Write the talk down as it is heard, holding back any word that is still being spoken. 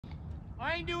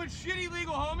I ain't doing shit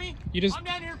illegal, homie. I'm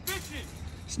down here fishing.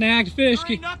 Snagged fish.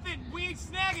 There ain't nothing. We ain't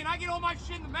snagging. I get all my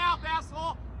shit in the mouth,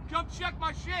 asshole. Come check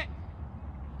my shit.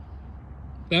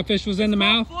 That fish was in the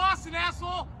mouth? Flossing,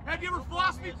 asshole. Have you ever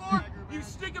flossed before? You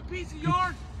stick a piece of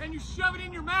yarn and you shove it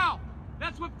in your mouth.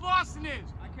 That's what flossing is.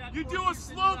 You do a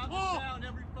slow pull.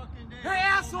 Hey,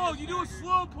 asshole, you do a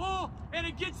slow pull and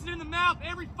it gets it in the mouth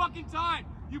every fucking time.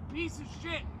 You piece of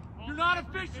shit. You're not a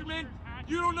fisherman.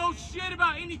 You don't know shit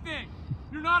about anything.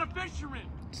 You're not a fisherman.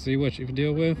 See what you can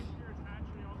deal with.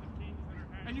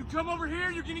 And you come over here,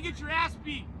 you're gonna get your ass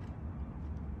beat.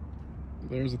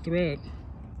 There's a threat.